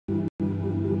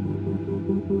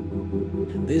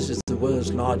This is the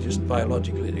world's largest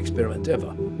biological experiment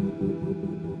ever.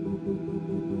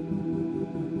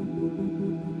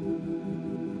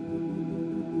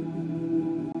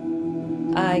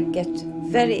 I get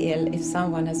very ill if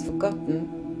someone has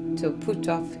forgotten to put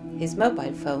off his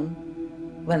mobile phone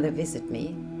when they visit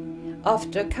me.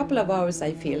 After a couple of hours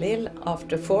I feel ill,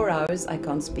 after 4 hours I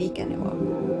can't speak anymore.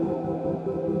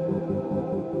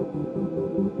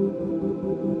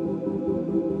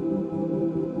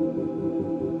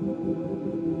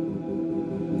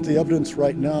 The evidence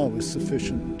right now is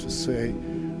sufficient to say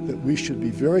that we should be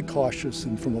very cautious,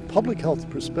 and from a public health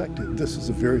perspective, this is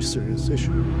a very serious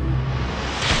issue.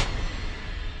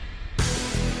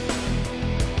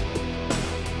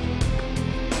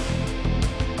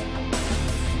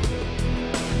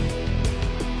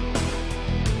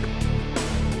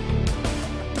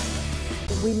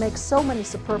 We make so many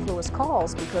superfluous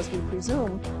calls because we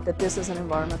presume that this is an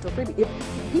environmental freebie. If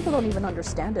people don't even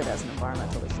understand it as an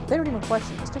environmental issue, they don't even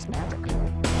question it, it's just magic.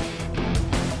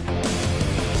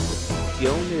 You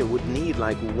only would need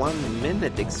like 1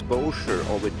 minute exposure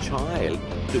of a child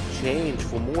to change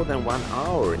for more than 1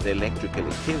 hour the electrical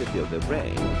activity of the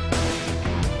brain.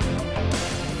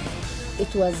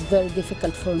 It was very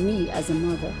difficult for me as a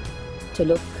mother to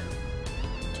look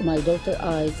to my daughter's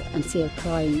eyes and see her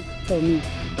crying for me.